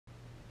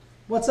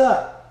What's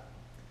up?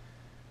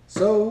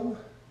 So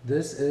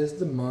this is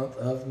the month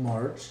of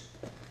March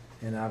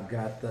and I've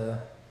got the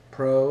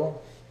Pro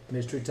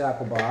Mystery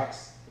Tackle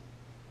Box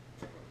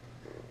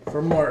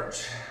for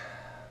March,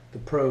 the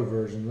Pro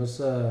version. Let's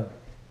go ahead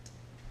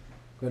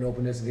and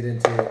open this and get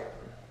into it.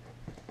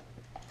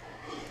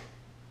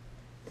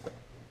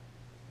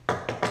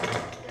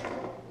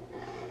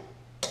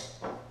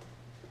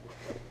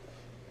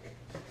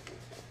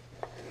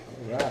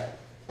 Alright,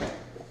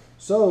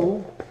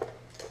 so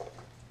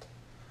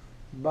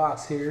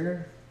box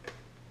here,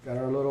 got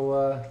our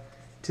little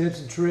tips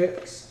and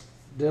tricks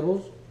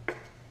dibbles.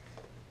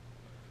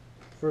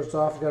 First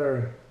off, we got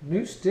our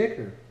new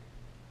sticker.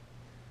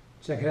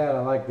 Check it out, I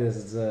like this.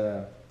 It's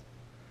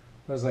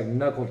looks like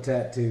knuckle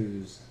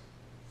tattoos.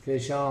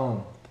 Fish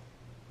on.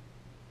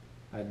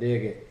 I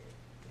dig it.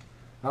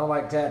 I don't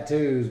like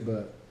tattoos,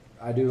 but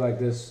I do like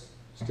this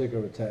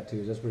sticker with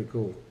tattoos. That's pretty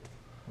cool.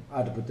 I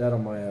have to put that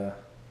on my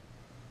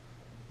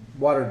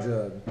water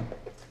jug.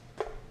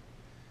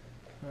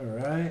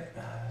 Alright,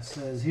 it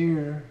says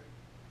here,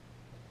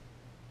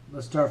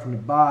 let's start from the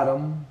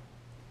bottom.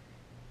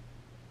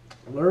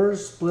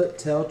 Lures split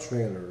tail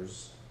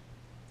trailers.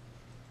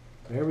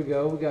 There we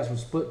go, we got some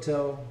split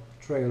tail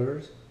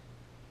trailers.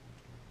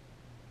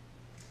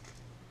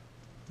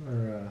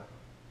 They're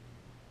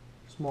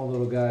small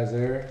little guys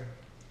there.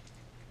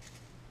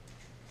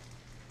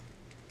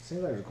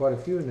 Seems like there's quite a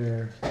few in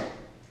there.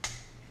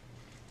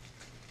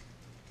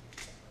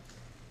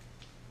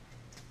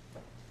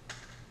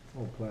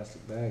 Old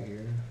plastic bag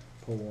here.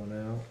 Pull one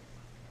out.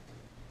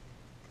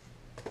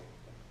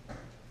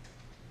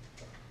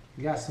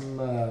 You got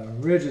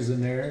some ridges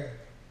in there.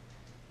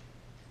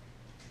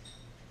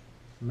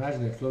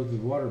 Imagine they flow through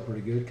the water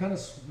pretty good. Kind of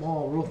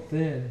small, real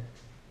thin.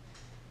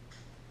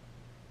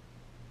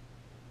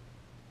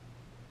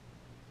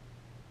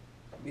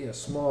 Be a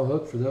small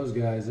hook for those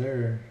guys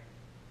there.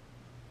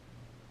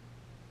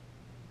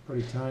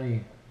 Pretty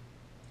tiny.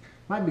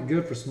 Might be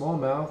good for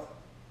smallmouth.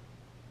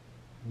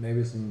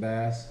 Maybe some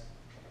bass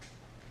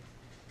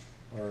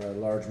or a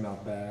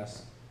largemouth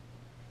bass.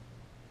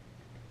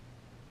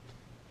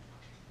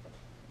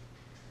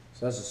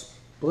 So that's a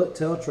split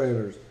tail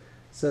trailers. It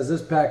says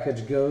this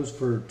package goes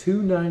for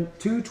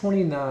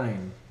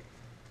 $229,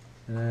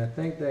 and I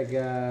think they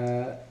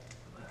got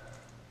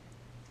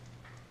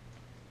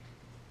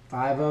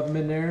 5 of them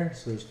in there.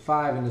 So there's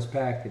 5 in this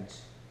package.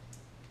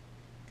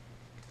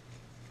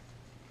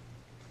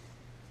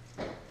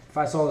 If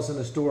I saw this in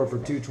the store for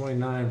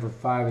 $229 for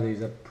 5 of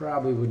these, I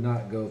probably would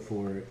not go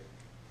for it.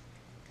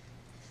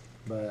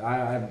 But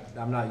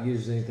I'm not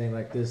using anything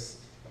like this.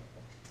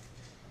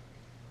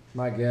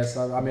 My guess.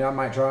 I mean, I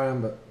might try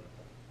them, but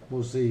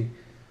we'll see.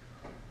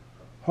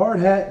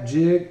 Hard hat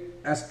jig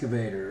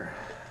excavator.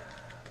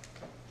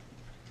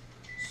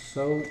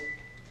 So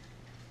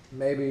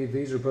maybe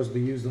these are supposed to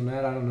be used on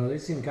that. I don't know. They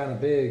seem kind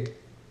of big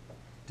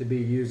to be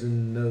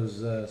using those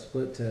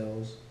split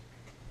tails.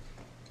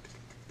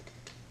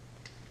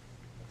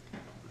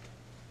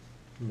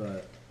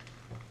 But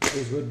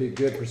these would be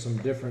good for some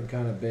different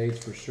kind of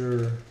baits for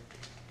sure.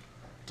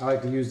 I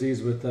like to use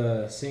these with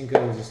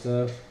Cincos and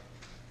stuff.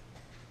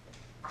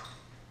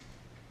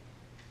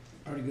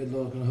 Pretty good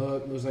looking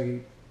hook. Looks like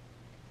you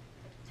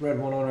thread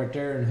one on right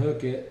there and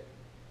hook it.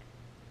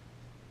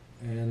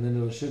 And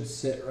then it should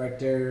sit right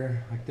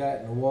there like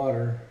that in the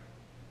water.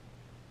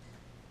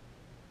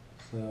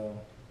 So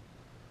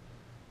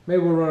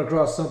maybe we'll run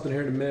across something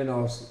here in a minute.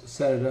 I'll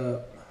set it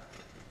up.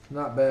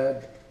 Not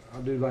bad. I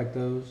do like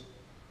those.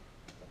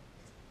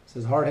 It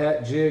says hard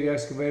hat jig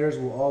excavators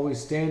will always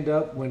stand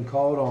up when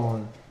called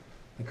on.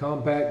 The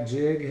compact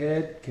jig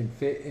head can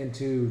fit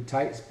into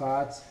tight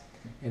spots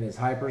and is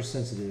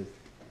hypersensitive.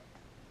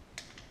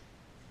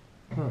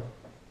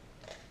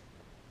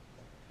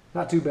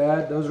 Not too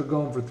bad. Those are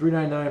going for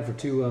 $3.99 for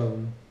 2 of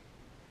them.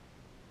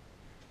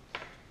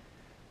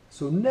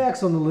 So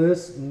next on the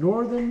list,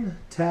 Northern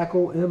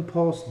Tackle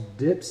Impulse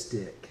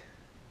Dipstick.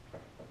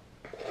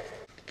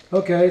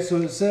 Okay, so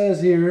it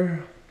says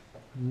here,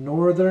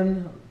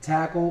 Northern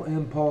Tackle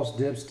Impulse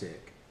Dipstick.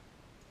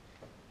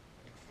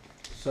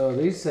 So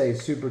these say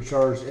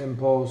supercharged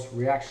impulse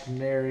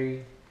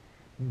reactionary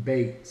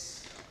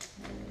baits.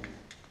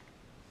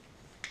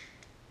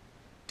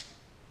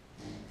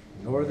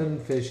 Northern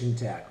Fishing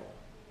Tackle.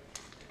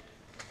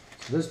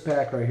 So this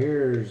pack right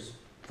here is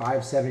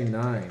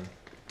 $5.79.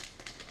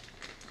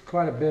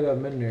 Quite a bit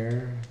of them in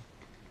there.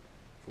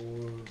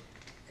 For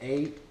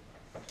 8.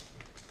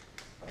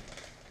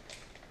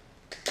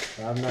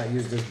 I've not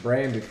used this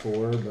brand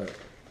before, but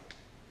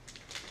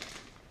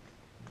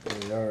there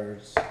they are.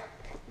 It's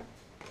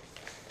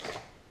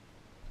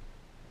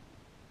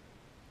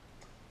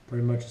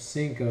pretty much a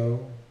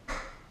Cinco.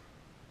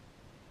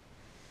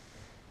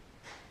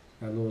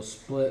 Got a little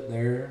split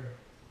there.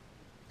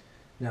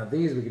 Now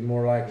these we can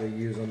more likely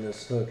use on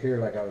this hook here,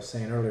 like I was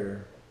saying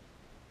earlier.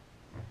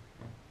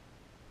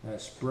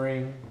 That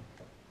spring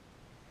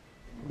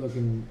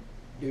looking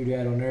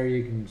doodad on there,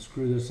 you can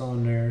screw this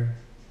on there.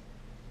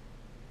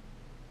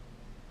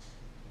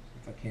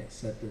 If I can't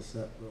set this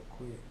up real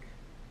quick.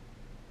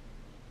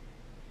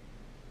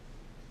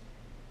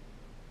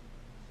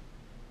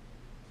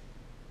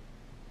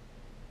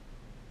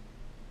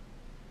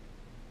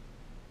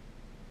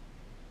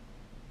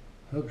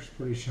 Hook's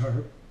pretty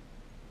sharp.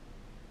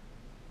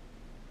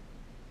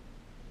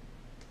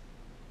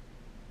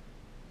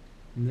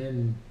 And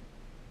then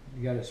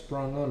you got it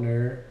sprung on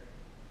there.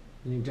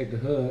 Then you can take the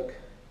hook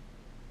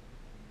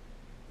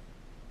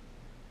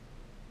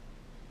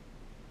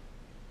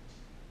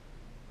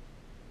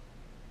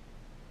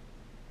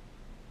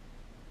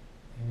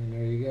and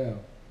there you go.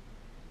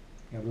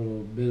 Got a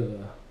little bit of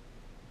a,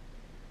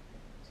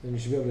 so then you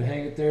should be able to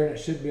hang it there, and it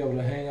should be able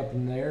to hang up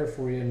in the air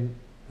for you and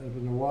up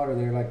in the water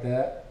there like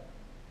that.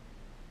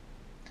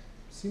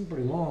 Seems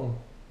pretty long.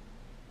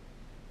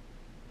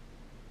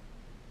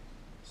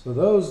 So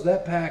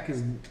that pack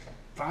is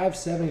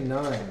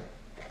 $5.79.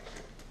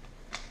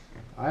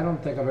 I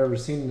don't think I've ever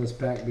seen this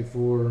pack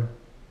before.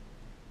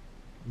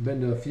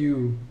 Been to a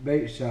few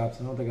bait shops.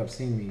 I don't think I've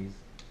seen these,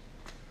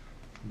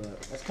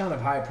 but that's kind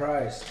of high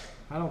priced.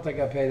 I don't think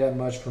I pay that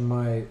much for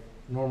my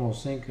normal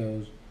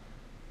Senkos.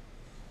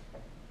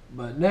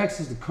 But next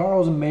is the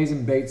Carl's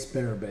Amazing Bait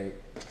Spinner Bait.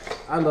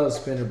 I love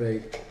spinner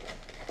bait.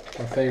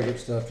 My favorite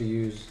stuff to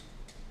use.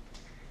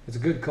 It's a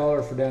good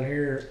color for down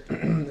here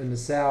in the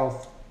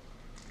south.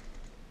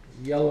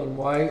 Yellow and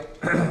white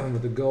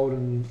with the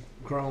golden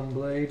chrome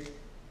blade.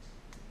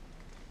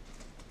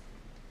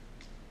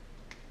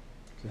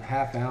 It's a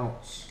 1/2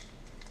 ounce.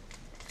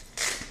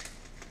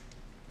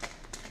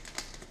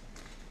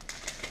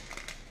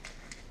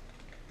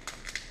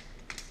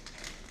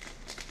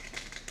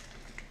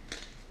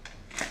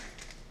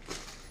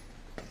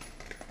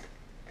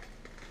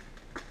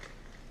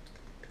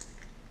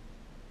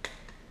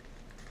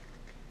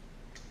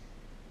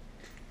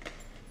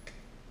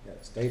 Got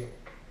a staple.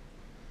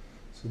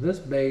 So this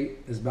bait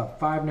is about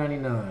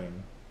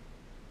 $5.99.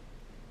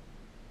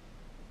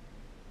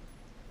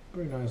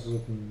 Pretty nice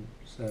looking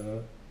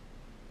setup.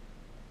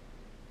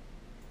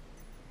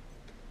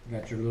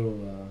 Got your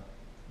little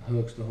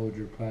hooks to hold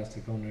your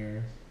plastic on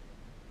there.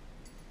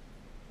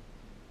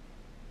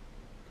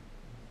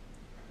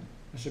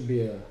 That should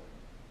be a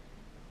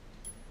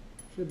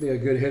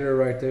good hitter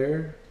right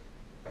there.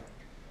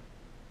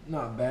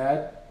 Not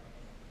bad.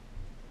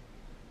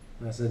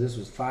 And I said this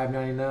was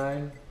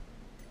 $5.99.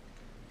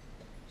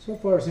 So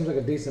far it seems like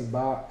a decent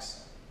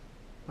box.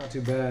 Not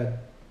too bad.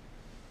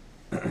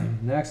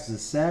 Next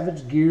is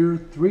Savage Gear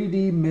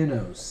 3D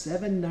Minnows,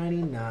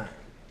 $7.99.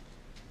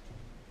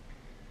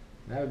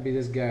 That would be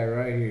this guy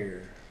right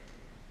here.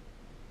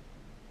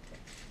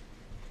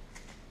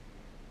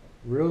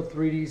 Real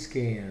 3D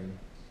scan.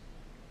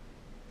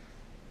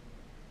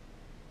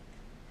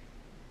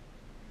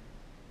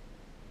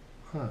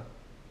 Huh.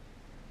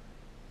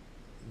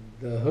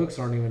 The hooks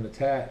aren't even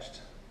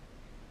attached.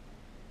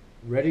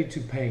 Ready to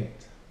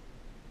paint.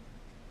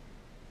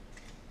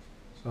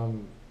 So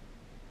I'm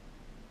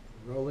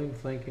rolling,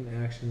 flanking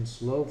action,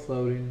 slow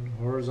floating,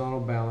 horizontal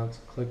balance,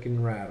 click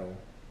and rattle.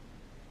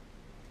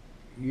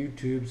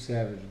 YouTube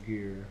Savage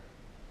Gear.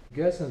 I'm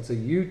guessing it's a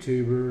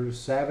YouTuber,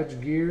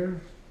 Savage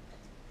Gear.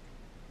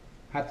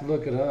 Have to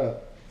look it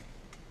up.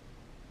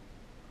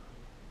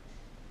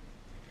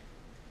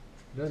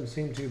 Doesn't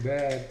seem too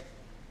bad.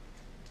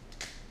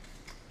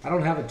 I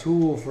don't have a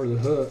tool for the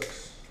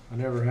hooks. I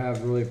never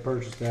have really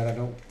purchased that. I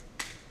don't.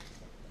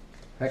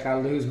 Heck, I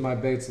lose my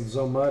baits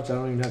so much I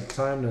don't even have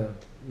time to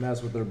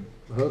mess with their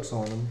hooks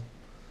on them.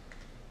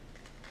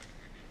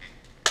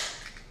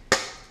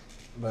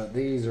 But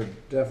these are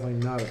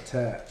definitely not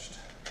attached.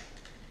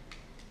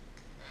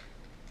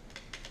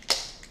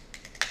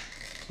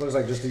 Looks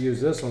like just to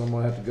use this one I'm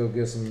gonna have to go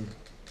get some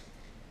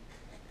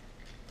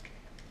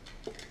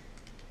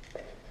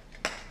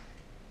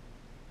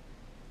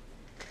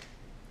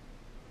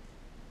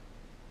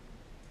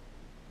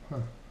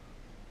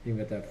even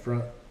got that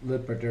front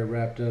lip right there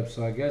wrapped up,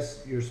 so I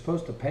guess you're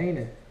supposed to paint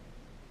it.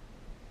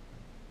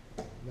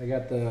 They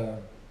got the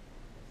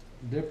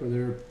dipper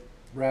there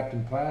wrapped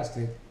in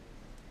plastic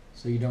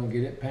so you don't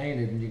get it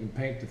painted, and you can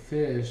paint the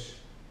fish,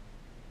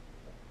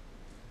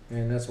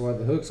 and that's why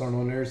the hooks aren't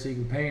on there, so you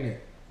can paint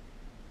it.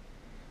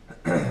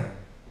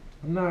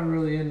 I'm not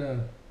really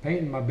into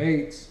painting my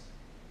baits.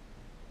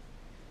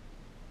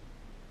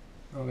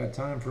 I don't got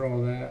time for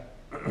all that.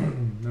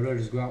 I'd rather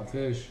just go out and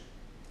fish.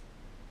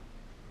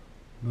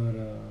 But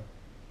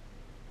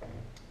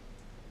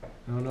I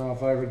don't know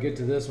if I ever get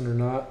to this one or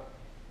not.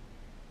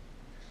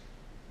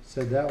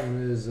 Said that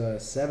one is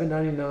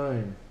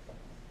 $7.99.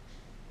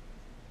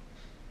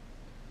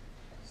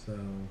 So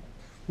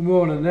we'll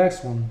move on to the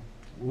next one.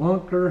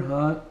 Lunker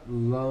Hunt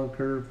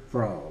Lunker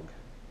Frog.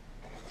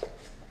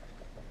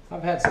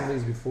 I've had some of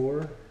these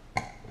before.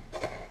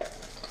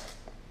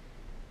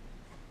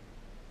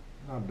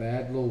 Not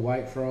bad. Little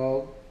white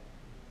frog.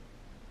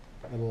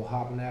 A little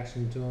hopping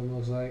action to him,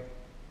 looks like.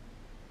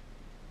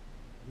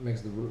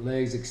 Makes the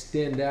legs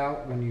extend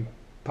out when you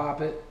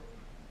pop it.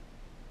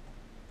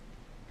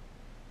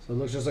 So it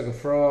looks just like a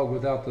frog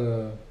without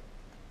the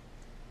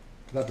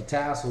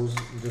tassels.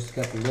 You just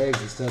got the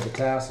legs instead of the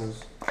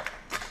tassels. I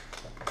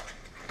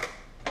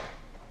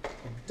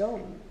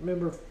don't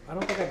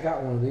think I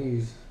got one of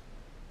these.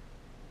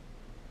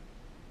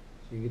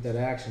 So you get that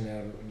action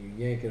out of it when you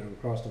yank it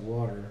across the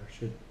water.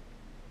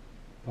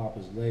 pop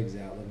his legs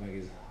out, look like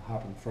he's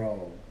hopping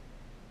frog.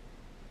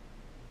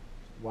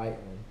 White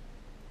one.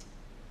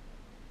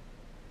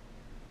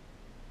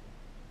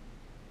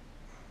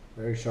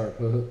 Very sharp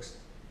hooks.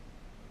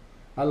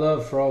 I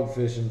love frog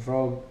fishing.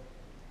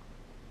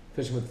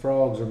 Fishing with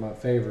frogs are my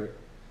favorite.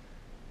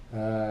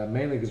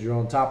 Mainly because you're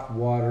on top of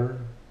the water.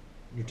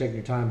 You're taking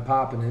your time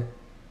popping it.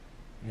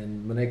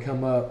 And when they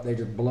come up, they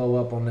just blow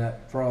up on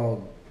that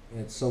frog. And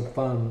it's so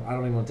fun. I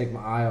don't even want to take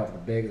my eye off the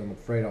bait because I'm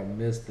afraid I'll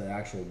miss the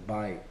actual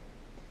bite.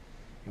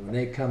 And when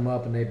they come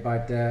up and they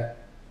bite that,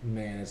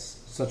 man, it's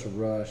such a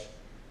rush.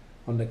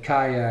 On the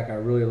kayak, I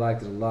really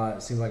liked it a lot.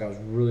 It seemed like I was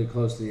really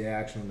close to the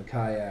action on the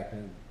kayak.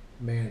 And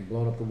man,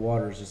 blowing up the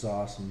water is just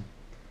awesome.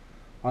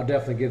 I'll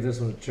definitely give this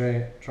one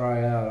a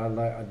try out.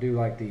 I do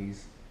like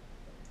these.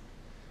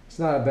 It's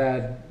not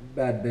a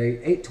bad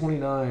bait.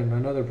 $8.29. I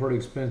know they're pretty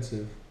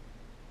expensive.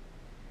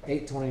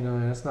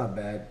 $8.29. That's not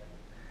bad.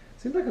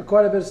 Seems like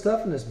quite a bit of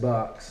stuff in this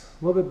box.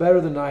 A little bit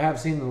better than I have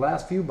seen in the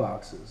last few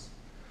boxes.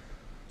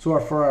 So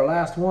for our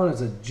last one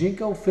is a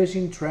Jinko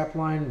Fishing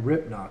Trapline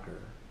Rip Knocker.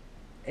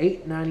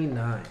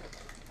 $8.99.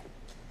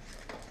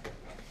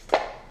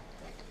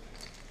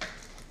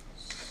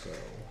 So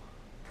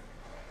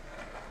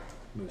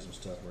move some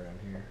stuff around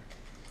here.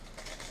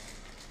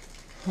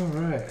 All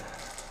right.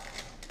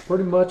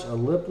 Pretty much a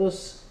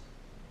lipless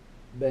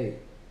bait.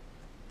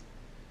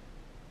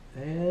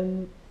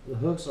 And the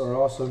hooks are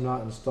also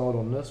not installed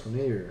on this one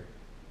either.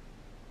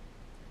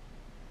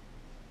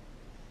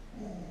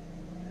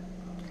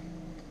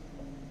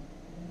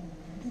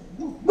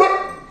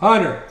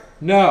 Hunter,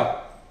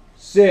 no.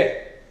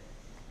 Sit.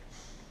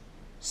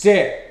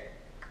 Sit.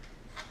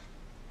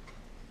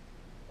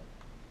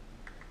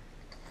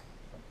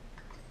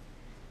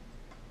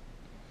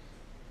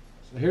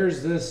 So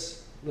here's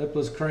this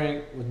lipless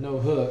crank with no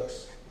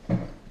hooks.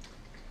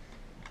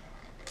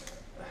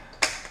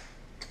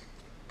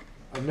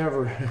 I've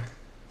never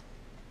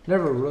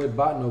really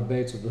bought no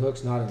baits with the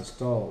hooks not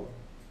installed.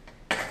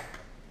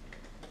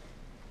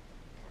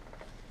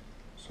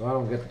 So I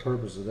don't get the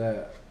purpose of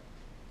that.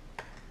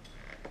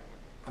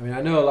 I mean,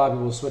 I know a lot of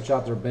people switch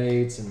out their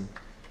baits, and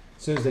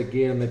as soon as they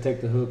get them, they take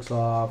the hooks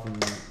off and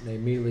they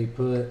immediately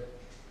put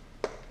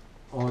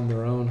on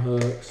their own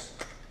hooks.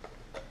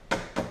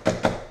 Can't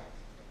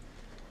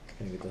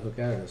get the hook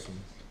out of this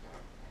one.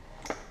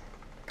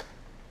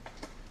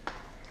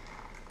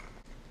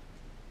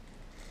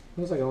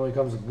 Looks like it only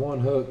comes with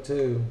one hook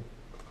too.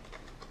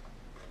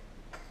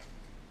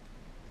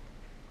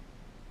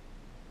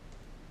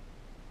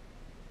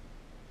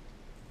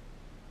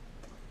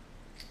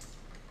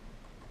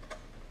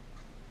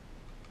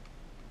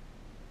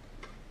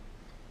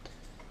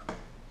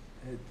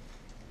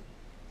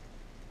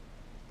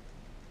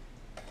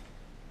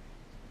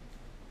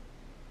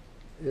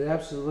 It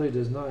absolutely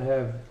does not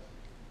have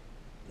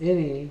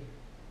anywhere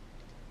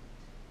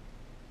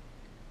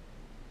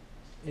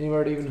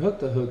to even hook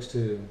the hooks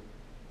to.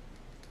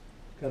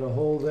 Got a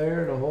hole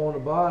there and a hole in the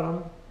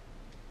bottom.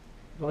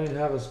 Don't even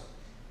have a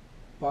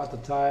spot to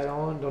tie it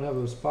on. Don't have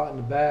a spot in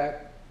the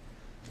back.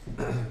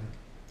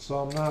 So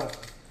I'm not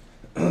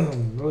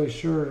really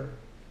sure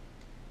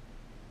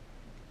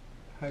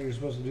how you're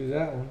supposed to do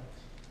that one.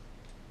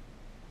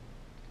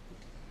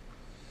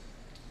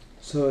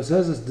 So it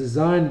says it's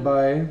designed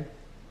by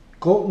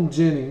Colton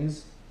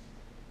Jennings.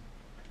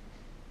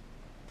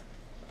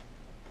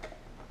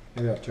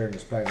 Maybe I'll turn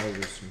this back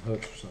over some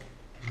hooks or something.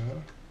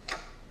 No?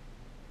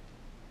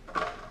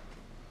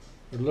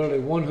 There's literally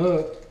one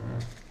hook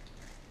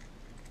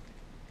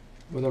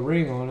with a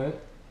ring on it,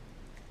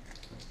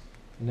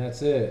 and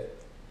that's it.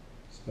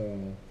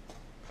 So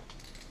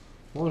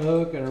one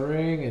hook and a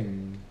ring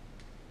and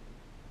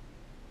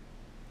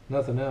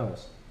nothing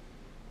else.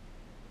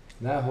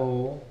 And that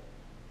hole,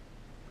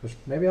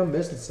 maybe I'm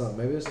missing something.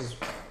 Maybe this is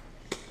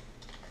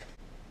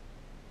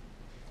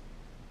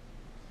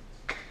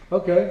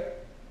okay.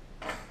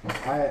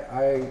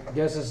 I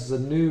guess this is a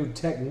new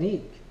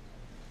technique.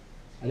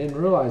 I didn't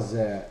realize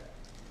that.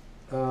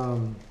 Or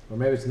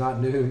maybe it's not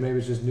new, maybe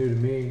it's just new to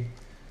me.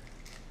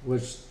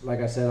 Which,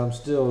 like I said, I'm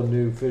still a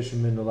new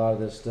fisherman to a lot of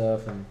this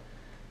stuff, and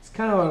it's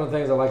kind of one of the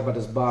things I like about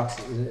this box.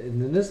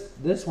 And then this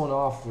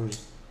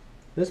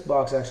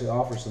box actually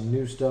offers some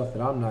new stuff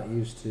that I'm not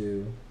used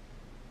to,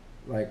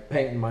 like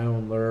painting my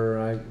own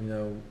lure.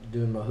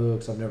 Doing my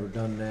hooks. I've never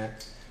done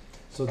that.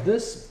 So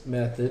this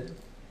method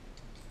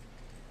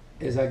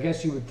is, I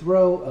guess you would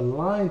throw a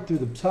line through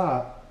the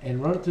top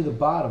and run it through the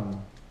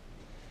bottom,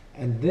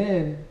 and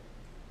then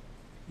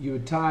you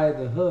would tie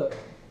the hook.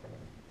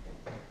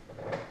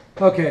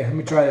 Okay, let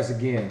me try this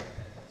again.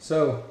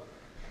 So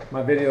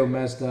my video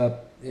messed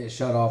up. It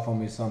shut off on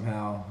me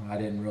somehow. I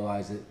didn't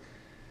realize it.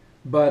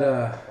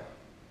 But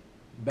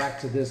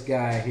back to this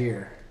guy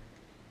here,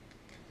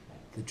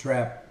 the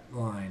trap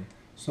line.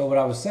 So what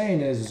I was saying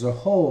is there's a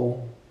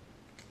hole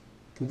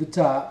through the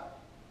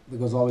top that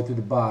goes all the way through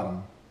the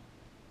bottom.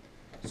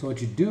 So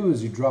what you do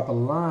is you drop a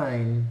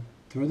line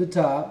through the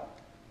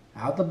top,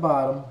 out the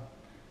bottom,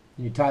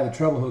 and you tie the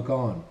treble hook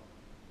on.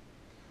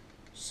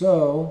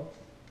 So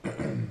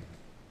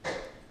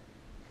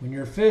when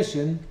you're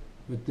fishing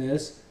with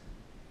this,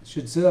 it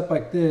should sit up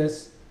like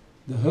this.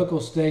 The hook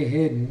will stay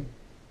hidden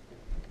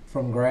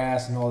from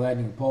grass and all that,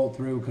 and you can pull it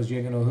through because you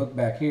ain't got no hook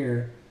back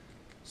here,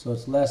 so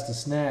it's less to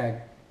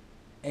snag.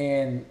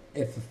 And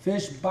if a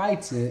fish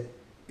bites it,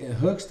 it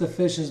hooks the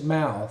fish's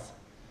mouth.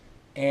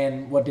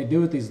 And what they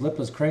do with these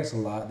lipless cranks a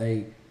lot,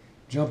 they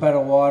jump out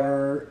of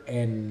water,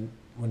 and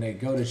when they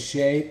go to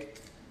shake,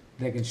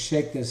 they can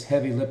shake this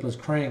heavy lipless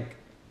crank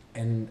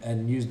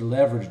and use the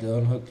leverage to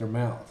unhook their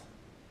mouth.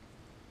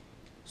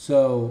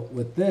 So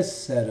with this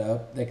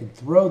setup, they can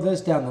throw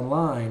this down the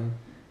line,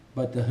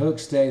 but the hook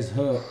stays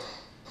hooked,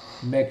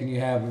 making you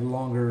have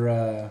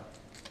longer,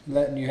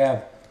 letting you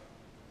have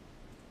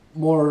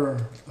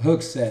more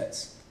hook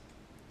sets.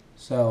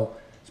 So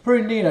it's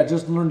pretty neat. I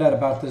just learned that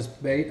about this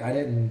bait.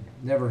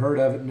 Never heard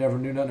of it, never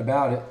knew nothing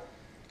about it.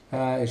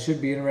 It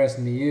should be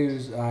interesting to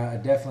use. I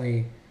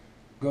definitely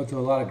go through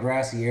a lot of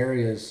grassy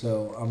areas,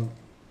 so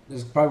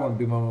this is probably one to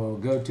be my little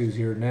go-tos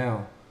here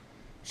now.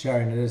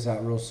 Sharing this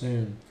out real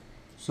soon.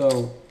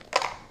 So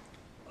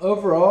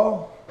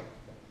overall,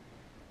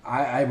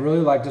 I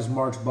really like this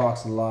March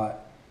box a lot.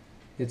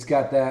 It's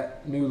got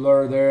that new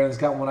lure there. It's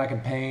got one I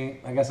can paint.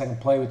 I guess I can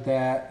play with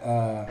that.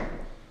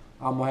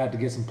 I'm gonna have to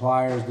get some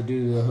pliers to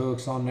do the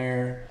hooks on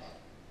there.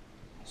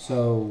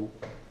 So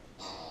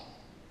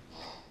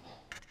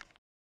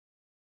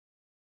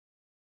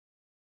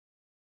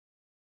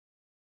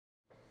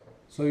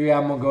yeah,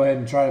 I'm gonna go ahead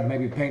and try to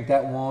maybe paint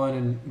that one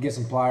and get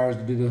some pliers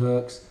to do the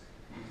hooks.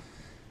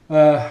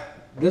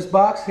 This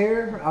box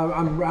here,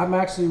 I'm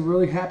actually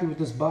really happy with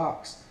this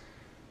box.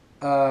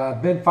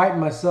 I've been fighting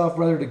myself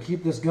whether to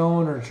keep this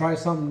going or try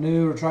something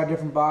new or try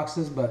different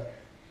boxes, but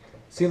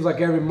it seems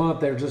like every month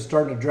they're just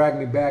starting to drag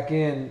me back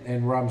in,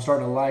 and where I'm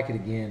starting to like it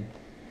again.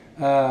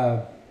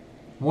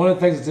 One of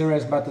the things that's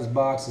interesting about this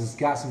box is it's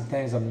got some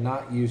things I'm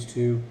not used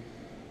to,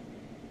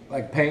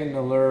 like painting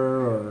the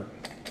lure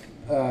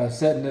or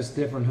setting this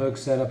different hook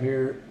setup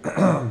here.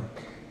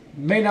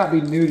 May not be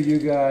new to you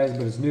guys,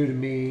 but it's new to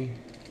me.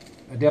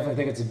 I definitely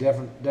think it's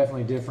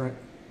definitely different.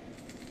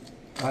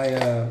 I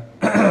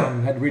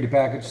had to read the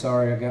package.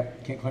 Sorry,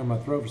 can't clear my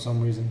throat for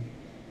some reason.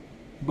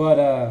 But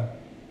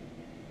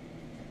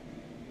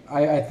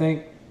I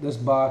think this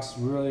box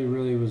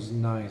really was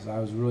nice. I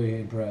was really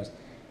impressed.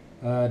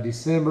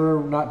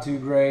 December, not too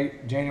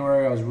great.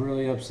 January, I was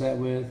really upset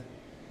with.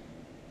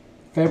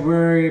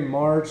 February,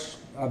 March,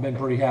 I've been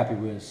pretty happy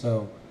with.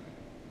 So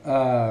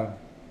I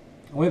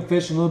went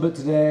fishing a little bit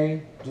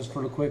today, just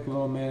for a quick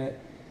little minute.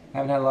 I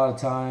haven't had a lot of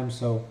time,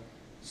 so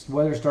the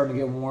weather's starting to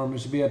get warm. It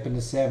should be up in the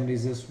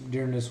 70s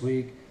during this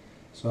week,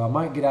 so I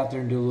might get out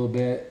there and do a little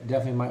bit.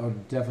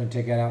 Definitely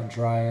take that out and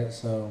try it.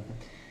 So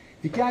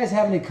if you guys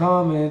have any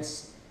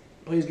comments,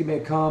 please give me a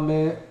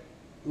comment,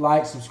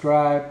 like,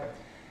 subscribe.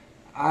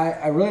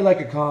 I really like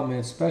your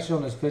comments, especially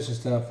on this fishing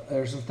stuff.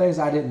 There's some things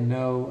I didn't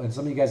know, and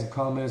some of you guys have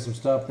commented some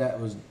stuff that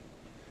was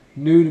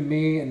new to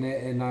me,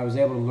 and I was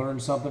able to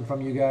learn something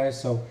from you guys.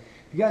 So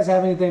if you guys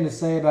have anything to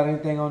say about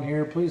anything on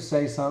here, please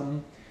say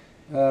something.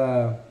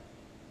 I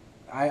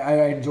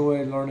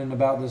enjoy learning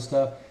about this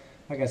stuff.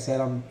 Like I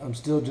said, I'm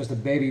still just a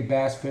baby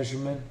bass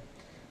fisherman.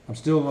 I'm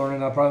still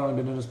learning. I've probably only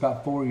been doing this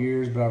about 4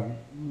 years, but I'm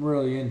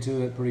really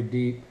into it pretty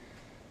deep.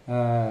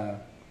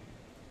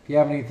 If you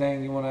have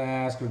anything you want to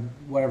ask or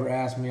whatever,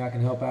 ask me. I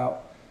can help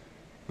out.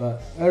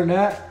 But other than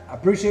that, I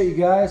appreciate you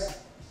guys.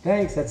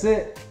 Thanks. That's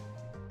it.